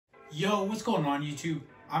Yo, what's going on YouTube?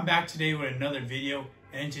 I'm back today with another video,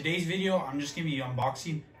 and in today's video I'm just going to be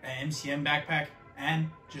unboxing an MCM backpack and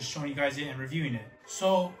just showing you guys it and reviewing it.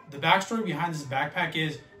 So the backstory behind this backpack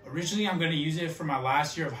is originally I'm going to use it for my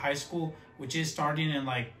last year of high school, which is starting in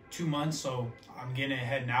like 2 months, so I'm getting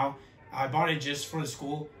ahead now. I bought it just for the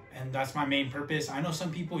school and that's my main purpose. I know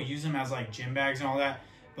some people use them as like gym bags and all that,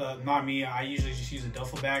 but not me. I usually just use a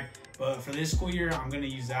duffel bag, but for this school year I'm going to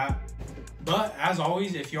use that. But as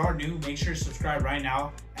always, if you are new, make sure to subscribe right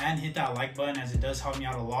now and hit that like button, as it does help me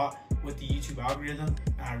out a lot with the YouTube algorithm,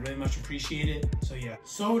 and I really much appreciate it. So yeah,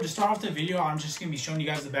 so to start off the video, I'm just gonna be showing you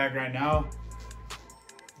guys the bag right now.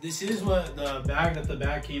 This is what the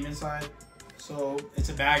bag came inside. So it's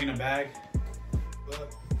a bag in a bag,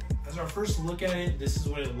 but as our first look at it, this is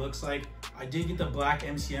what it looks like. I did get the black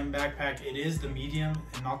MCM backpack. It is the medium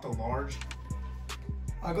and not the large.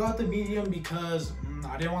 I got the medium because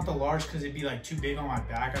I didn't want the large because it'd be like too big on my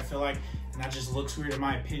back, I feel like, and that just looks weird in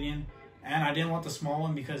my opinion. And I didn't want the small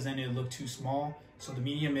one because then it looked too small. So the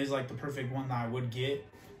medium is like the perfect one that I would get.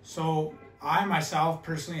 So I myself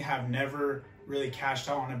personally have never really cashed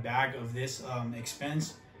out on a bag of this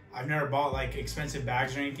expense. I've never bought like expensive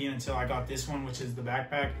bags or anything until I got this one, which is the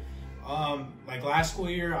backpack. Like last school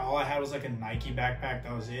year, all I had was like a Nike backpack,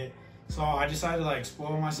 that was it. So I decided to like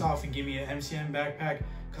spoil myself and give me an MCM backpack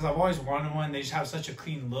because I've always wanted one. They just have such a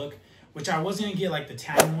clean look, which I was gonna get like the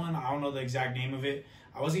tan one. I don't know the exact name of it.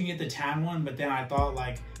 I was gonna get the tan one, but then I thought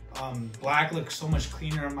like black looks so much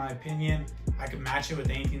cleaner in my opinion. I could match it with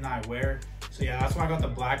anything that I wear. So yeah, that's why I got the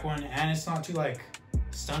black one, and it's not too like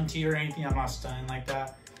stunty or anything. I'm not stunning like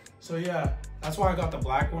that. So yeah, that's why I got the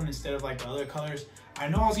black one instead of like the other colors. I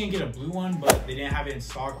know I was gonna get a blue one, but they didn't have it in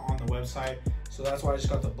stock on the website. So that's why I just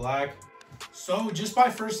got the black. So just by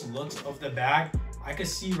first looks of the bag, I could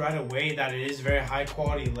see right away that it is very high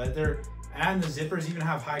quality leather, and the zippers even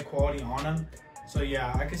have high quality on them. So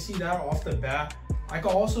yeah, I could see that off the bat. I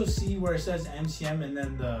could also see where it says MCM and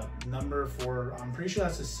then the number for, I'm pretty sure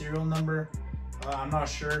that's a serial number. I'm not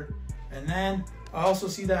sure. And then I also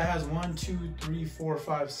see that it has 1, 2, 3, 4,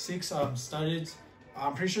 5, 6 studdeds.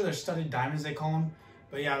 I'm pretty sure they're studded diamonds, they call them.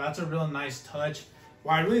 But yeah, that's a real nice touch.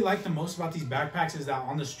 What I really like the most about these backpacks is that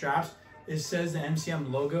on the straps, it says the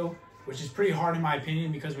MCM logo, which is pretty hard in my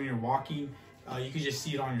opinion because when you're walking, you can just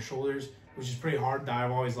see it on your shoulders, which is pretty hard, that I've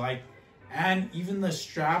always liked. And even the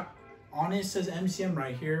strap on it says MCM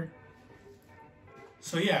right here.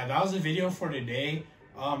 So yeah, that was the video for today.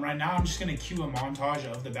 Right now, I'm just gonna cue a montage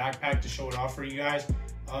of the backpack to show it off for you guys,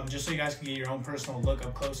 just so you guys can get your own personal look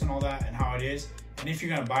up close and all that and how it is, and if you're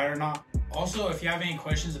gonna buy it or not. Also, if you have any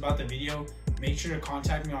questions about the video, make sure to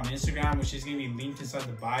contact me on Instagram, which is going to be linked inside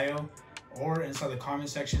the bio or inside the comment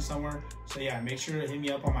section somewhere. So yeah, make sure to hit me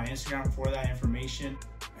up on my Instagram for that information.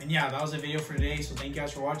 And yeah, that was the video for today. So thank you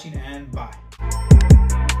guys for watching, and bye.